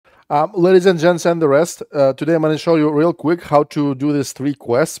Ladies and gents and the rest, today I'm going to show you real quick how to do these 3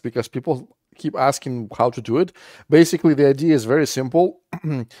 quests because people keep asking how to do it. Basically, the idea is very simple.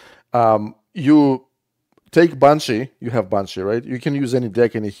 You take Banshee, you have Banshee, right? You can use any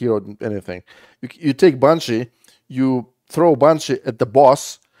deck, any hero, anything. You take Banshee, you throw Banshee at the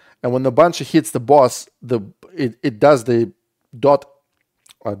boss, and when the Banshee hits the boss, it does the dot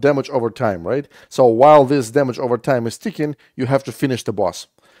damage over time, right? So while this damage over time is ticking, you have to finish the boss.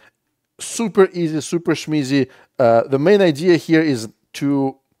 Super easy, super schmeezy. The main idea here is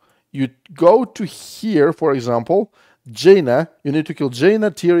you go to here, for example, Jaina. You need to kill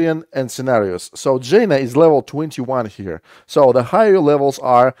Jaina, Tirion, and Cenarius. So Jaina is level 21 here. So the higher your levels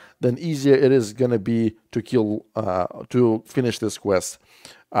are, then easier it is gonna be to kill, to finish this quest.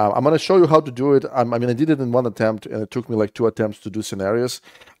 I'm gonna show you how to do it. I mean, I did it in 1 attempt, and it took me like 2 attempts to do Cenarius.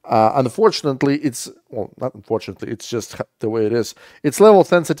 Unfortunately, not unfortunately, it's just the way it is. It's level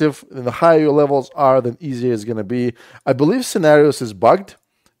sensitive, and the higher your levels are, then easier it's gonna be. I believe Cenarius is bugged,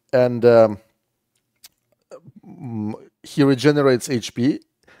 and he regenerates HP,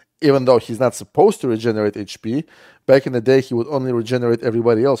 even though he's not supposed to regenerate HP. Back in the day, he would only regenerate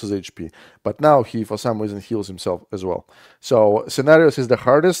everybody else's HP, but now he, for some reason, heals himself as well. So Cenarius is the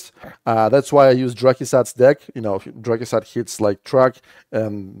hardest. That's why I use Drakisat's deck. You know, Drakisat hits like truck,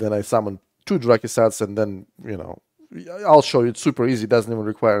 and then I summon 2 Drakisats, and then, you know, I'll show you. It's super easy. It doesn't even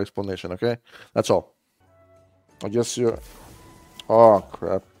require explanation, okay? That's all. I guess you... Oh,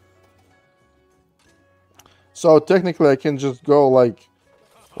 crap. So technically I can just go like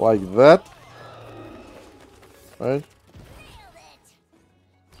that, right?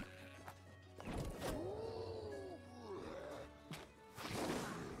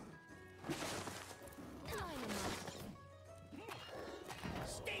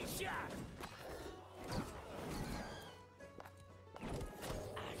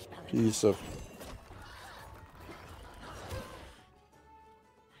 Piece of...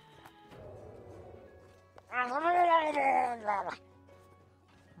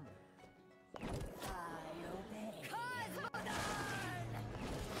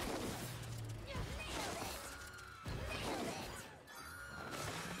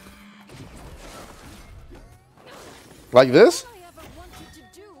 Like this?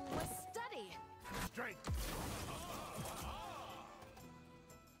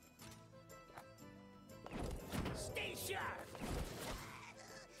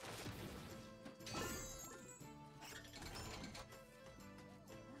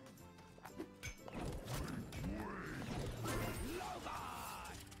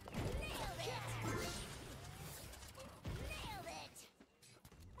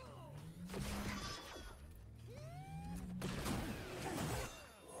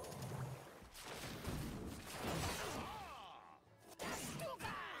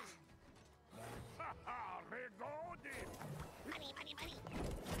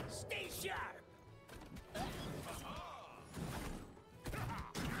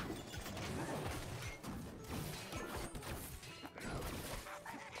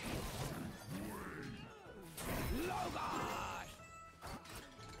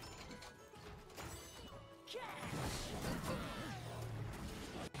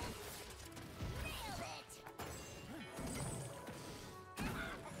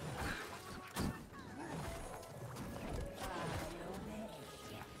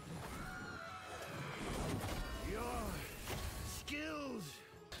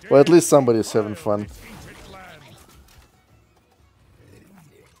 Well, at least somebody's having fun.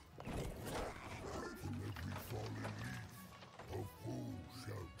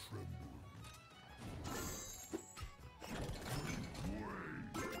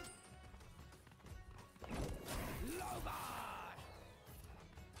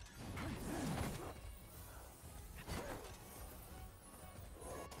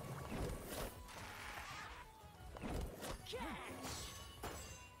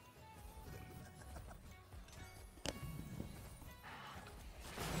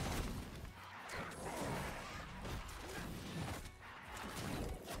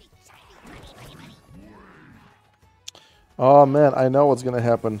 Oh man, I know what's gonna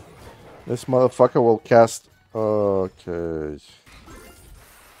happen. This motherfucker will cast... Okay.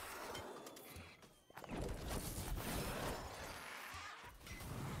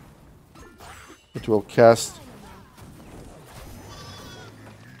 It will cast...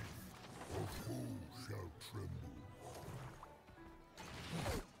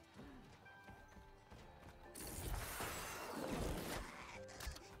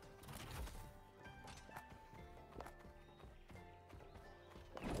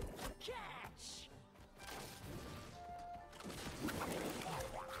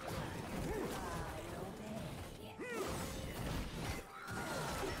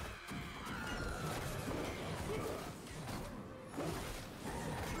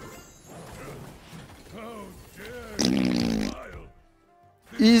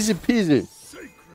 Easy peasy.